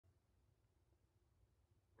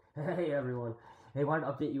Hey everyone. Hey, wanted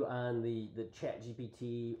to update you on the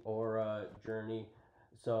ChatGPT Aura journey.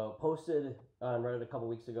 So posted on Reddit a couple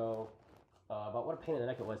weeks ago about what a pain in the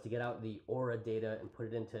neck it was to get out the Aura data and put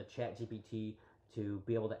it into ChatGPT to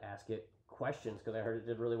be able to ask it questions because I heard it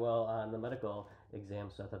did really well on the medical exam,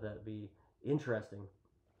 so I thought that'd be interesting.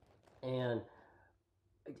 And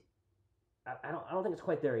I don't think it's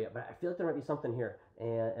quite there yet, but I feel like there might be something here,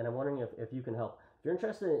 and I'm wondering if you can help. If you're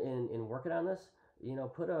interested in working on this,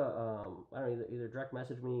 put a I don't know, either direct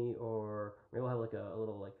message me or maybe we'll have like a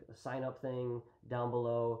little like a sign up thing down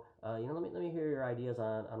below. Let me hear your ideas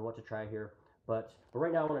on what to try here. But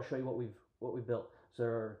right now I want to show you what we've built. So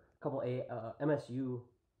there are a couple MSU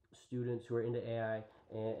students who are into AI,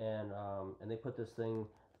 and they put this thing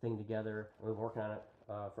together, and we've been working on it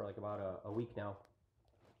for like about a week now.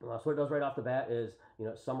 So what it does right off the bat is,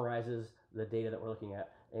 it summarizes the data that we're looking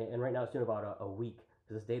at, and right now it's doing about a week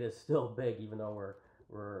because this data is still big, even though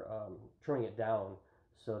we're trimming it down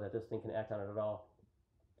so that this thing can act on it at all.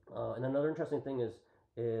 And another interesting thing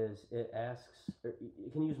is it asks,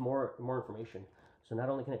 it can use more information. So not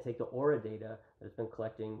only can it take the Aura data that it's been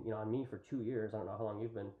collecting, on me for 2 years. I don't know how long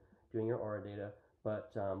you've been doing your Aura data,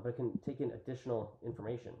 but it can take in additional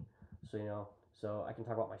information. So I can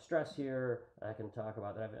talk about my stress here. I can talk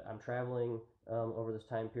about that I'm traveling over this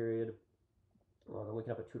time period. I've been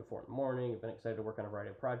waking up at 2 to 4 in the morning. I've been excited to work on a variety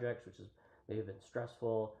of projects, which has maybe been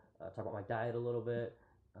stressful. Talk about my diet a little bit,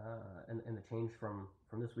 and the change from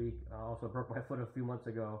this week. I also broke my foot a few months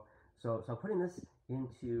ago, so I'm putting this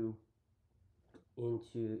into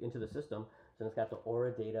the system. So it's got the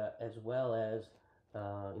Aura data as well as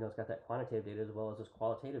it's got that quantitative data as well as this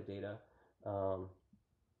qualitative data, um,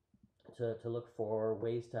 to look for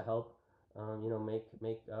ways to help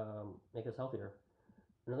make us healthier.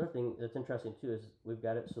 Another thing that's interesting too is we've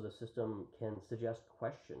got it so the system can suggest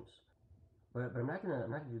questions. But I'm not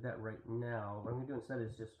gonna do that right now. What I'm gonna do instead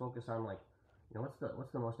is just focus on, like, what's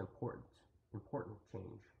the most important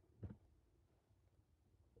change.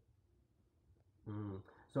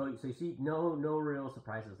 So you see, no real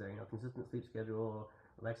surprises there. Consistent sleep schedule,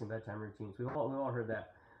 relaxing bedtime routines. We all heard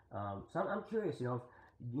that. So I'm curious.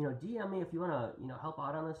 DM me if you want to help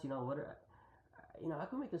out on this. I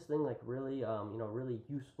can make this thing like really really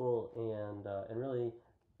useful and really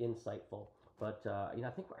insightful. But I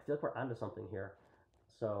feel like we're onto something here.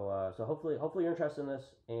 So hopefully you're interested in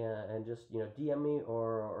this, and just DM me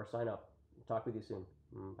or sign up. Talk with you soon.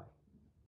 Bye.